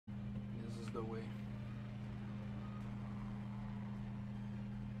other way.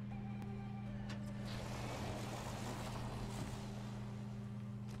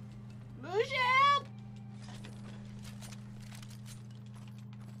 Blue shield!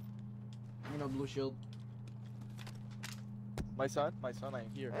 You know blue shield. My son, I'm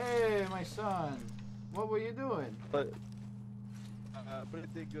here. Hey, my son. What were you doing? But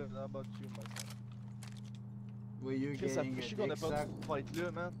pretty good. How about you, my son? Were you getting a dick suck? Fight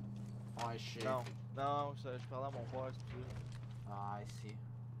là, man. Oh shit. Non, non, je parlais à mon père, c'est tout. Ah, I see.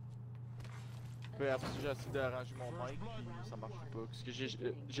 Puis après j'ai essayé d'arranger mon mic, puis ça marche pas. Parce que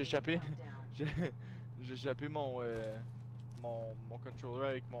j'ai échappé, j'ai échappé mon controller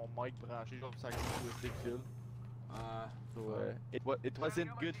avec mon mic branché, genre ça a des fils. So it wasn't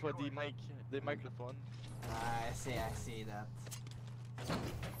good for the microphone. I see that.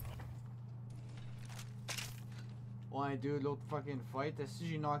 Ouais, dude, l'autre fucking fight. Si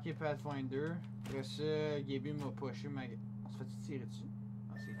j'ai knocké Pathfinder, après ça, Gaby m'a pushé ma. On se fait-tu tirer dessus?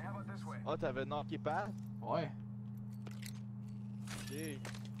 Ah, c'est cool. Ah, t'avais knocké Path? Ouais. Ok.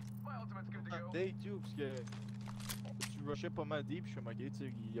 Day too, parce que tu rushais pas mal deep, je suis ok, tu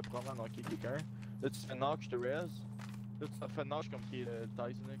sais, il a probablement knocké quelqu'un. Là, tu te fais knock, je te res. Là, tu te fais knock comme qui est le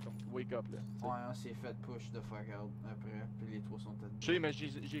Tyson, là, comme wake up là. T'sais. Ouais, on s'est fait push the fuck out après, puis les trois sont têtes. Je sais, mais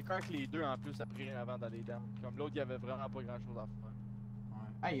j'ai crack les deux en plus après avant d'aller down. Comme l'autre, il y avait vraiment pas grand chose à faire.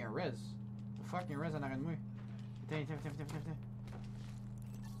 Ouais. Hey, y'a un res. The fucking res en arrière de moi. Viens.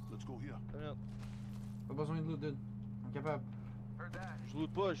 Let's go here. Pas besoin de loot, dude. On est capable. Je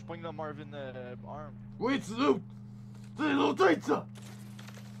loot pas, je pogne le Marvin arm. Oui, tu loot! C'est looté, ça!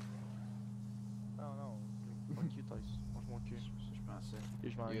 Non. Fuck you, Tyson. Mange-moi le cul. Je pensais. Et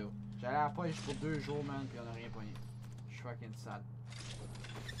je m'en vais. Yo. J'allais à la pêche pour 2 jours, man, pis on a rien pogné. Je suis fucking sad.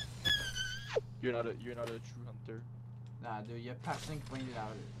 You're not a true hunter. Nah, dude, y'a personne qui pogne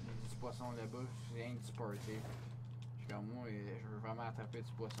du poisson là-bas, c'est rien que du party. Je suis comme moi, je veux vraiment attraper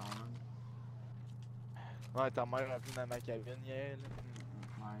du poisson, man. Ouais, ta mère a venu dans ma cabine hier, là.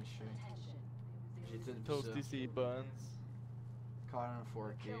 Ouais, je sais. J'ai tout vu Toasté ça. ses buns. Caught on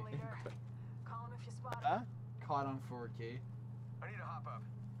 4K. Hein? Caught on 4K.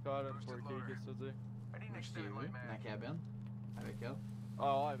 Caught on 4K, qu'est-ce que ça veut dire? Moi, je t'ai vu, dans la cabine, avec elle.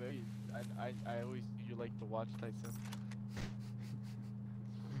 Oh, ouais, ben oui. I always you like to watch Tyson.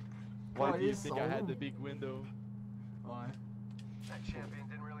 Why do you think I had the big window? Ouais. That champion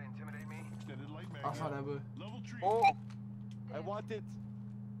didn't really intimidate me. Extended light mag. Ah, ça là-bas. Level 3. Oh! I want it!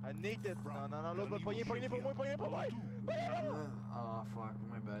 I need it! Non, l'autre va pogner pour moi! Oh, fuck,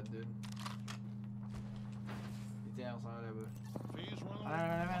 my bad, dude. Il était en sang là-bas. Phase 1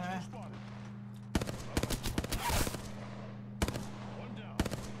 Allez. spotted. One down.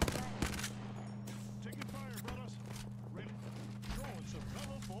 Taking fire, brothers. Ready? Throwing some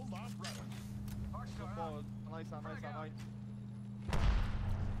cover for my brother. Nice.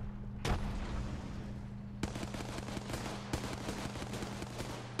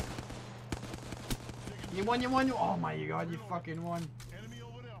 You won. Oh my god, you fucking won. Enemy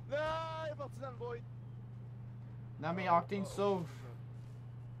over there. Non, il est parti dans le void! Non, mais Octane sauve.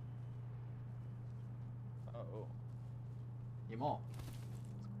 Oh. Il est mort.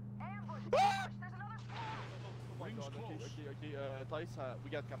 Oh my god, okay, Tice, we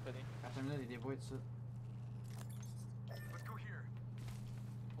got company. Attends une minute, il y a des voids de ça.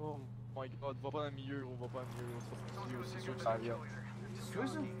 Oh my god, va pas dans le milieu, gros, c'est sûr que ça vient. C'est quoi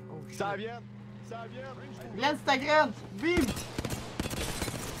ça? Oh shit. Ça vient! Lance ta graine! Bim!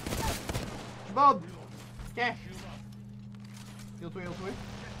 Bob! Ok. Heal-toi.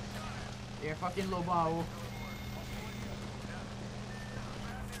 Il y a un fucking lobo en haut.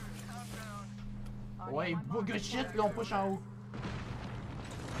 Ouais, bug shit, là on push en haut.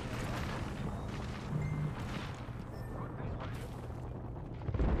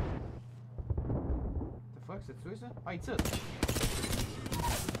 The fuck, c'est tué ça? Ah, il tire!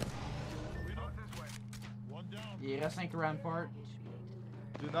 Il reste 5 rampart.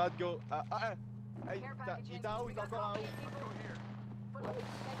 Do not go. Hey, il est en haut, il est encore en haut.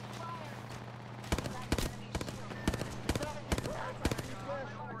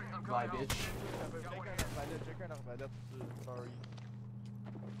 Bye, bitch. Check un arbalète, sorry.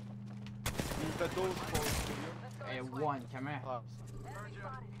 Il fait d'autres pour Hey, one, comment?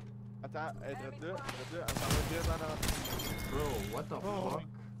 Attends, elle est là, elle s'en va dire dans Bro, what the fuck?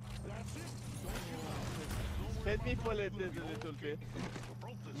 Faites-moi pas le little bit.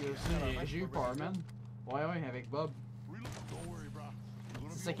 J'ai eu peur, man. Ouais, avec Bob.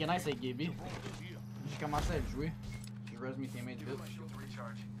 C'est ça qui est nice avec Gaby. J'ai commencé à le jouer. Je res mes teammates vite.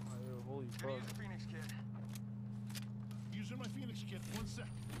 Holy fuck. Using my Phoenix kit, 1 sec.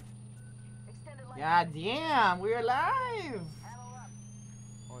 God damn, we're live!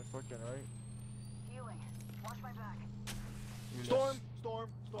 Ouais, fucking right. Healing. Watch my back. Storm! Storm!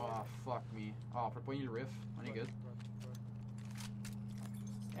 Storm! Oh, fuck me. Oh, on peut poigner le riff. On est good. Run.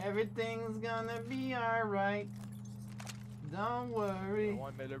 Everything's gonna be alright. Don't worry.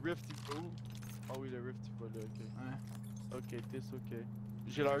 Ouais, mais le rift il faut. Ah oui, le rift il faut là, ok. Ouais. Ok, this ok.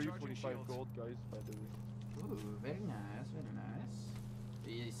 J'ai la U45 gold, guys, by the way. Ooh, very nice, very nice.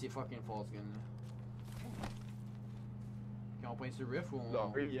 Et c'est fucking false gun là. Quand on pointe sur le riff ou on.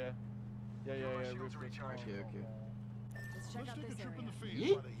 Non, yeah. Yeah, rift. Ok, ok. Let's check Let's out take a this trip in the area. field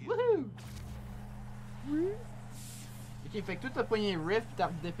Yeet! right here. Woohoo! Ok, fait que toi t'as pogné le riff pis t'as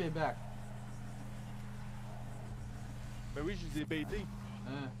redépé back. Mais oui, je les ai baités.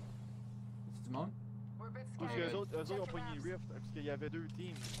 Hein? C'est du monde? We're a bit Parce scared. que eux autres ont pogné rift. Parce qu'il y avait deux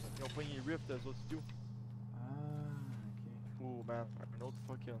teams. Ils ont pogné rift, eux autres studios. Ah, Oh man, un autre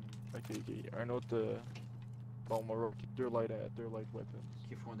fucking. Ok. Un autre. Bon, on va keep their light weapons. ok.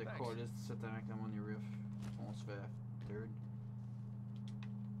 Ok, faut un décoller de cette avec la money riff. On se fait third.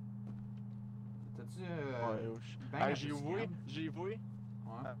 T'as-tu Ouais, oh, bang Ah, à j'ai ce voué. scam? J'ai voué. Ouais.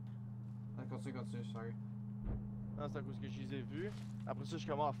 Ah. Ah, continue, sorry. Non, c'est à cause que je les ai vus. Après ça, je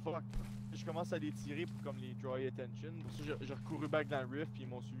commence à fuck. Je commence à les tirer pour comme les draw attention. Pour ça, j'ai recouru back dans le rift puis ils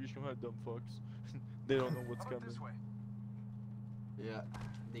m'ont suivi. Je suis comme un dumb fox. They don't know what's coming. Yeah.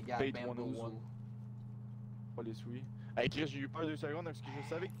 Des gars Bait bamboozled. 101. Pas les suivis. Hey Chris, j'ai eu peur 2 secondes parce que je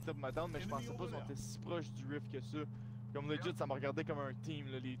savais que t'étais pour m'attendre, mais je pensais pas qu'on était si proche du rift que ça. Comme legit, ça me regardait comme un team.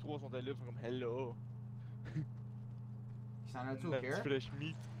 Là. Les trois sont là, ils sont comme hello. Il s'en a-tu au Un care? petit fresh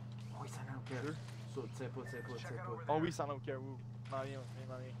meat. Oh, il s'en a au care. So, tu sais pas. Oh oui, ça en a au care. M'en viens.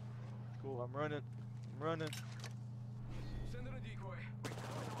 Cool, I'm running. Send in a decoy.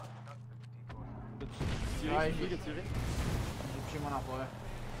 T'as-tu tiré? Ouais, C'est toi j'ai- qui as tiré? J'ai touché mon affaire.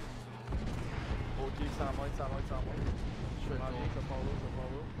 Ok, ça monte. Je fais Je m'en le viens, tour. je pars là.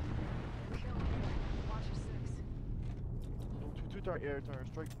 Watch your six. Tout un air, t'as un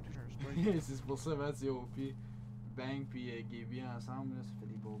strike. C'est pour ça, man, c'est OP. Bang pis Gaby ensemble, là, ça fait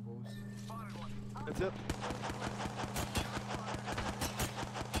des bobos. That's it.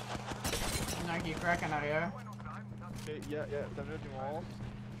 Il y en a un qui est crack en arrière. Ok, yeah, t'as vu, ils vont.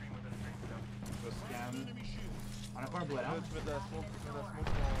 Je vais scan. Enemy shield. On a pas un blade, Là, hein? tu mets de la smoke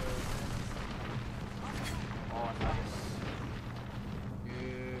Oh, nice.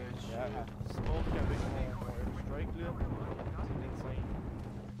 Good shit. Yeah, smoke avec mon strike là. C'est insane.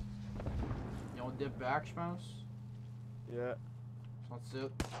 Ils ont dip back, je pense. Yeah, Ils sont ici.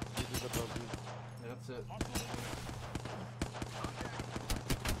 j'ai déjà perdu. That's it.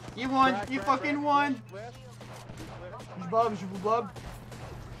 He won! He fucking won! Je vous bob.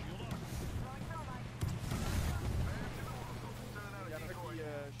 Il y en a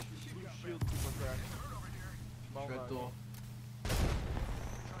qui blue shield qui va crack. Je fais le tour.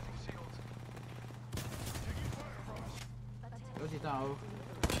 L'autre est en haut.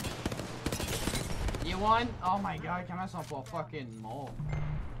 You won? Oh my god, comment ils sont pas fucking morts?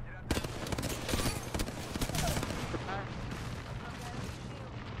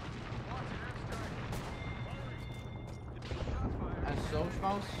 Elle sauve, je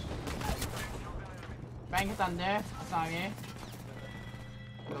pense. Bang est en dedans, il s'en vient.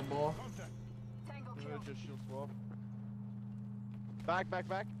 Le bas. Tango Je kill. vais just shield swap. Back.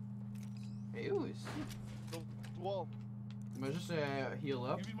 Et où ici? Wall. Il m'a juste heal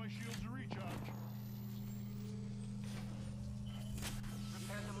up. Give me my shields to recharge.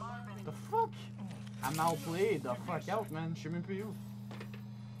 The fuck? I'm outplayed the fuck out, man. Je sais même plus où.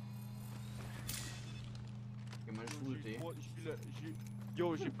 Ok, moi juste looté.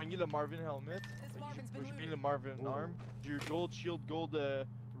 Yo, j'ai pogné le Marvin helmet. Marvin's been J'ai pogné le Marvin Oh. arm. J'ai eu gold shield, gold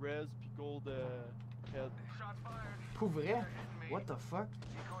res, puis gold head. Pour vrai? What the fuck?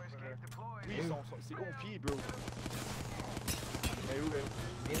 Oui, c'est OP, bro. Eh où?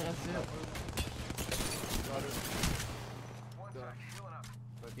 Et that's it.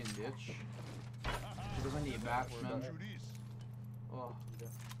 Fucking bitch. J'ai besoin des bats, man. Shoot east. Oh,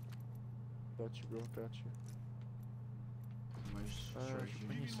 Got you, bro, got you. moi juste J'ai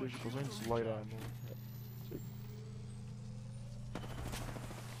pogné chargé. ça, j'ai besoin du light ammo.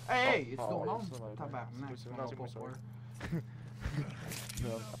 Hey, it's Oh, going yeah, on. ça va être- Tabarnak, c'est on moi, va c'est pas moi, voir.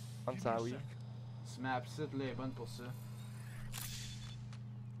 I'm sorry. Ce map site là est bonne pour ça.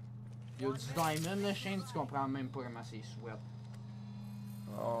 Yo, du diamond là, Shane, tu comprends même pas comment c'est sweat.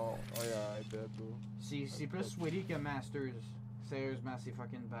 Oh yeah, I bet, bro. C'est plus sweaty que Masters. Sérieusement, c'est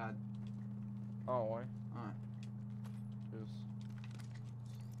fucking bad. Oh ouais? Ouais. Yes.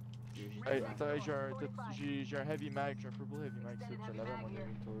 Hey, attends, j'ai un heavy mag, j'ai un purple heavy mag, c'est je l'avais à mon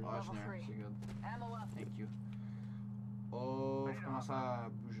inventory. Ah, je n'ai c'est good. Thank you. Oh, je commence à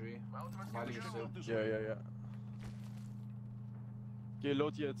bouger. On va aller ici. Yeah. Ok,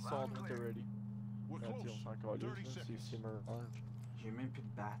 l'autre il a dit son mint already. We're Là, on close. s'en calisse, 30 là, seconds. c'est mirage. J'ai même plus de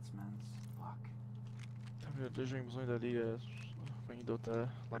bats, man. Fuck. Là, j'ai besoin d'aller faire d'autres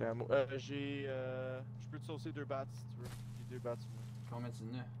dans les hameaux. Je peux te saucer 2 bats si tu veux. J'ai 2 bats. Combien tu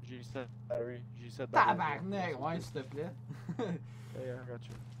n'as? J'ai 7 batteries. J'ai 7 batteries. Tabarnak! Ouais, s'il te plaît. Hey, I got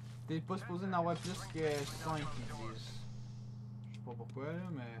you. T'es pas supposé en avoir plus que 5 qu'ils disent. Je sais pas pourquoi, là,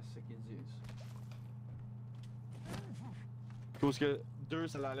 mais c'est ce qu'ils disent. Parce que 2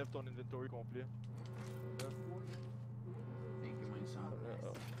 ça l'enlève ton inventory complet. Thank you, my son.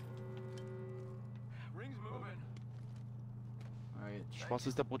 Rings moving. Alright. Je pensais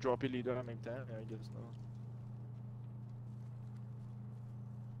que c'était pour dropper les deux en même temps, mais I guess non.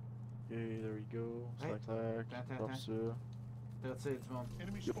 Ok, there we go. Hey. Slack, drop ça. That's it, du monde.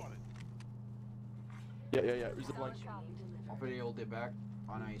 Enemy spotted. Yeah, use the blind. On peut les holder back.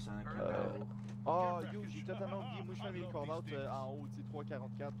 Oh non, ils s'en occupent. Oh yo, j'ai totalement oublié, moi je fais mes call-outs en haut, tu sais,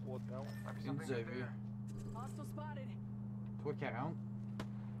 344, 330. Il nous a vu. Hostile spotted. 340.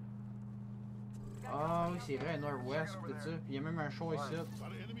 Ah oui, c'est vrai, nord-ouest, tout ça. Puis il y a même un show ici. Got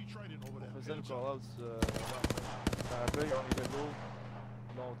an enemy trident over On there. faisait le Hands up. call-out, ça rappelle qu'on était là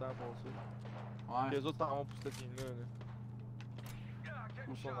longtemps pour ça. Ouais. Les autres en haut pour cette ligne-là.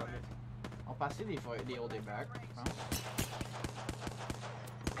 Où sont dans les... On passait les holder back, je pense.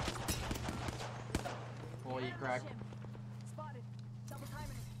 Oh, il est crack. Spotted. Double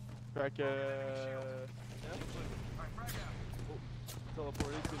timing it. Crack téléporté, c'est l'autre.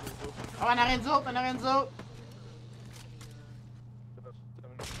 Oh, on a rien d'autre, on a rien d'autre.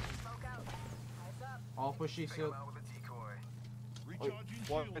 Smoke out. Eyes up. On va pusher ici. Recharging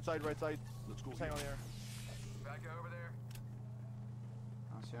Ouais, shield. right side. Let's go. 5 en air.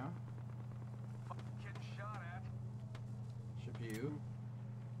 Attention. Je sais plus où.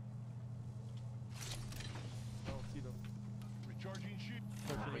 Non, si, là. Recharging shield.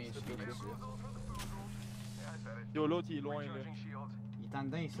 On va rien suivre ici. Yo, l'autre il est loin là. Il est en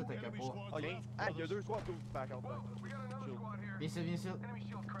dedans ici, t'as qu'à Enemy pas. squad Ok. down. Ah, il y a 2 squads back out back. Chill. Viens ici, viens ici.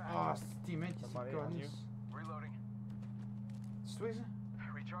 Ah, c'est teammate qui Ça s'est m'arrive, connu. C'est toi ça?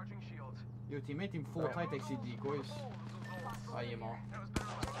 Yo, teammate il me full tête avec ses decoys. Ah, il est mort.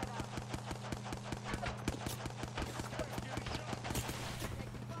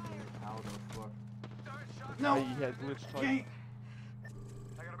 How the fuck? No! No! He had glitch Gang! type.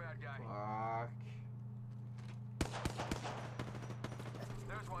 Fuck.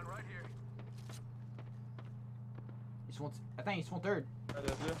 Ils sont... Attends, ils sont third. Ah, là,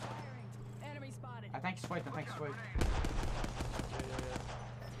 là. Firing. Enemy spotted. Attends qu'ils se fight, attends qu'ils se fight.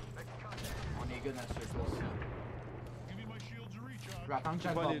 On est good dans ce circle aussi. Giving my shields a recharge. Je vais attendre que j'ai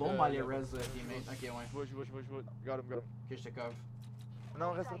Je le vais aller bubble, de- mais aller de- res teammate. Ok, ouais. Je vois. Got him. Ok, je te cover.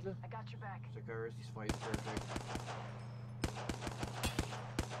 Non, reste là. I got your back. Je te cover, il se fight. Perfect.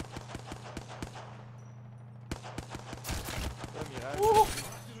 Oh, mirage. Ouh! Je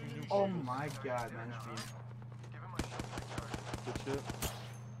suis nous. Oh my god, man, je suis... Good shit.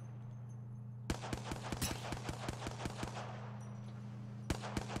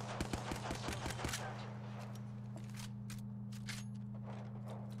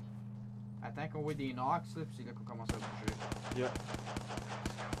 Attends qu'on voit des knocks, là, pis c'est là qu'on commence à bouger. Yeah.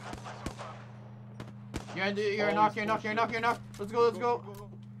 Y'a un knock, y'a un knock, y'a un knock, y'a un knock! Let's go, let's go! Let's go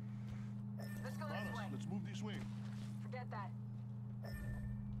this Manos, way. let's move this way. Forget that.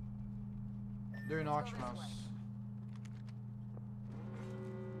 Deux knocks, je pense.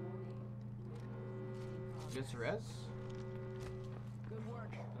 Gets res? Good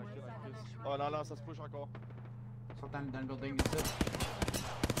work. Tranquille, tranquille. Oh non, ça se push encore. Ils sont dans le building ici.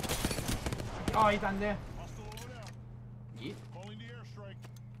 Oh, il est en dedans! Hostile over there. Yeah. Calling the airstrike.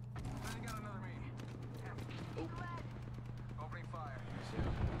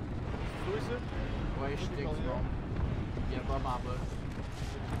 C'est toi ça? Ouais, je suis du bon. Il y a Bob en bas.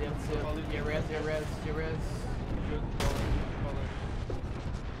 That's it. Il y a res, il y a res, il y a res. Good.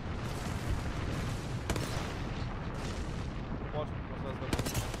 Watch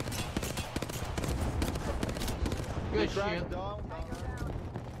me. Good shit.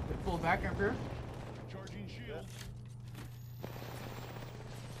 Pull back un peu. Recharging shields.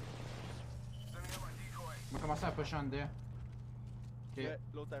 On va commencer à push en dedans. Ok. Yeah,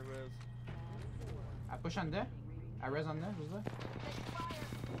 l'autre à res. À push en dedans? À res en dedans, je veux dire?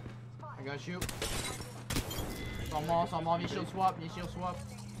 I got you. Ils sont morts, viens shield swap,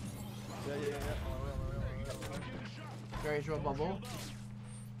 Yeah. Ok, je vais bubble.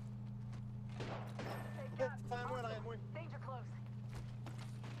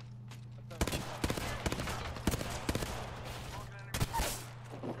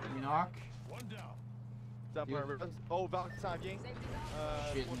 knock. One down. T'as pas un res. Oh, Varg qui s'en vient.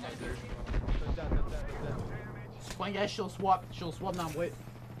 Shit, Faut nether. t'attends. Tu prends un gars, she'll swap dans le bois.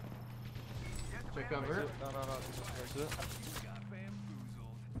 Check cover. Non, c'est ça.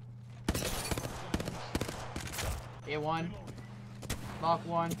 A1. Knock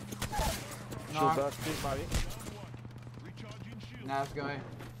 1. Shield Knock. back, please, Marie. Recharging shield. Nice guy.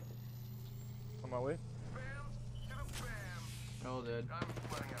 On my way. All dead.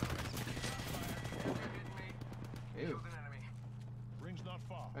 Ew. Ring's not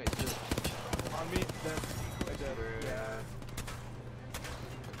far. Right, just On me, dead. I dead. Bruh. Yeah.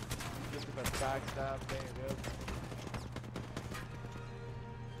 Just with a backstab thing, dude.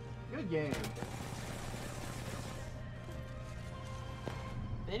 good game.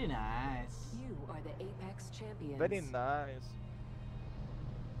 Very nice. You are the Apex champions. Very nice.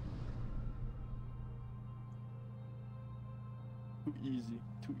 Too easy.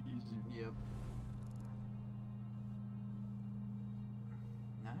 Too easy. Yep.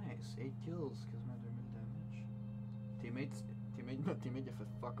 Nice. 8 kills, quasiment 2000 damage. Notre teammate il a fait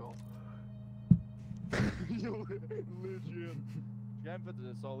fuck all. Yo, legit. J'ai quand même fait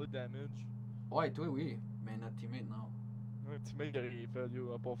de solid damage. Ouais, toi oui, mais notre teammate non. Un teammate qui a rien fait,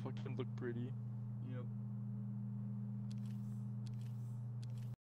 yo, à part fucking look pretty.